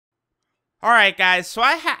Alright guys, so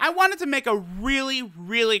I wanted to make a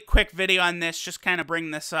really quick video on this, just kind of bring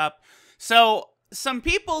this up. So, some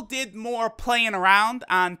people did more playing around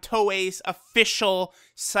on Toei's official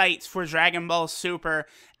sites for Dragon Ball Super,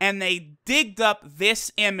 and they digged up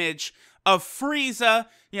this image of Frieza,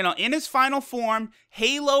 in his final form,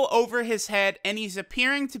 halo over his head, and he's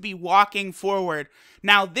appearing to be walking forward.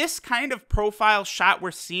 Now, this kind of profile shot we're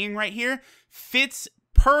seeing right here fits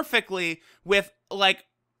perfectly with,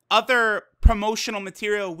 other promotional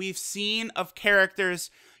material we've seen of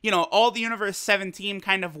characters, all the Universe 7 team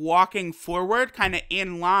kind of walking forward, kind of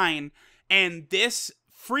in line, and this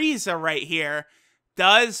Frieza right here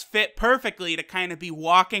does fit perfectly to kind of be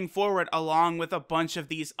walking forward along with a bunch of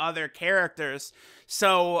these other characters.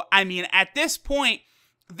 So, I mean, at this point,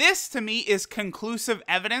 this to me is conclusive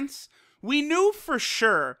evidence. We knew for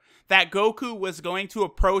sure that Goku was going to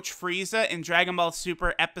approach Frieza in Dragon Ball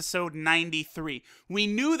Super episode 93. We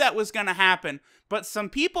knew that was going to happen, but some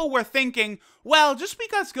people were thinking, well, just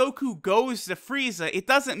because Goku goes to Frieza, it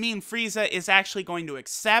doesn't mean Frieza is actually going to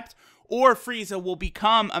accept, or Frieza will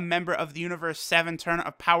become a member of the Universe 7 Tournament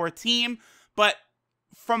of Power team. But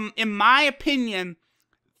in my opinion,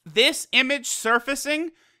 this image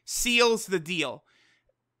surfacing seals the deal.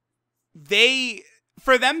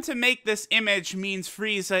 For them to make this image means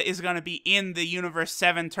Frieza is going to be in the Universe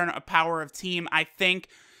 7 Tournament of Power team, I think.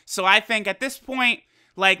 So I think at this point,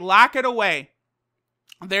 lock it away.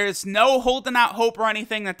 There's no holding out hope or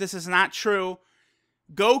anything that this is not true.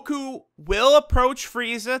 Goku will approach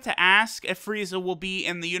Frieza to ask if Frieza will be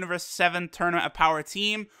in the Universe 7 Tournament of Power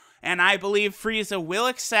team. And I believe Frieza will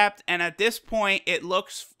accept. And at this point, it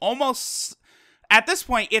looks almost... At this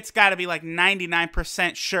point, it's got to be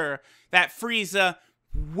 99% sure that Frieza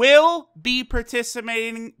will be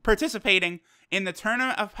participating in the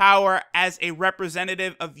Tournament of Power as a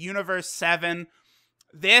representative of Universe 7.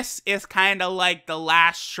 This is kind of like the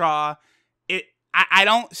last straw. I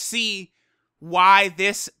don't see why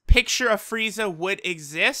this picture of Frieza would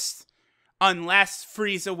exist unless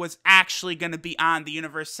Frieza was actually going to be on the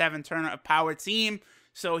Universe 7 Tournament of Power team.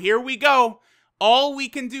 So here we go. All we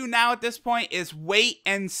can do now at this point is wait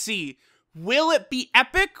and see. Will it be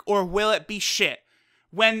epic or will it be shit?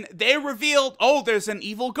 When they revealed, oh, there's an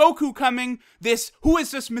evil Goku coming, who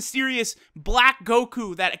is this mysterious Black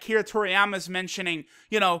Goku that Akira Toriyama's mentioning?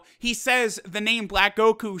 He says the name Black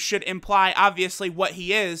Goku should imply, obviously, what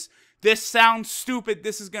he is. This sounds stupid,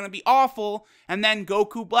 this is gonna be awful, and then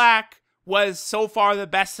Goku Black was so far the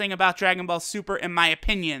best thing about Dragon Ball Super, in my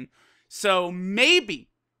opinion. So, maybe.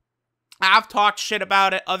 I've talked shit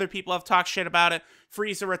about it, other people have talked shit about it,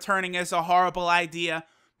 Frieza returning is a horrible idea.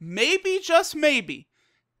 Maybe, just maybe,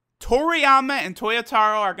 Toriyama and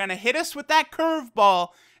Toyotaro are going to hit us with that curveball,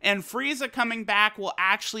 and Frieza coming back will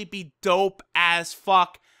actually be dope as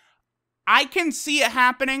fuck. I can see it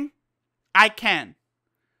happening. I can.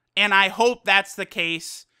 And I hope that's the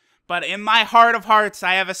case. But in my heart of hearts,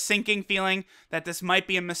 I have a sinking feeling that this might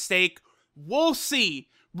be a mistake. We'll see.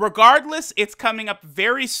 Regardless, it's coming up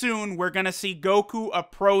very soon. We're going to see Goku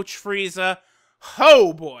approach Frieza.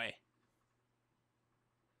 Oh boy.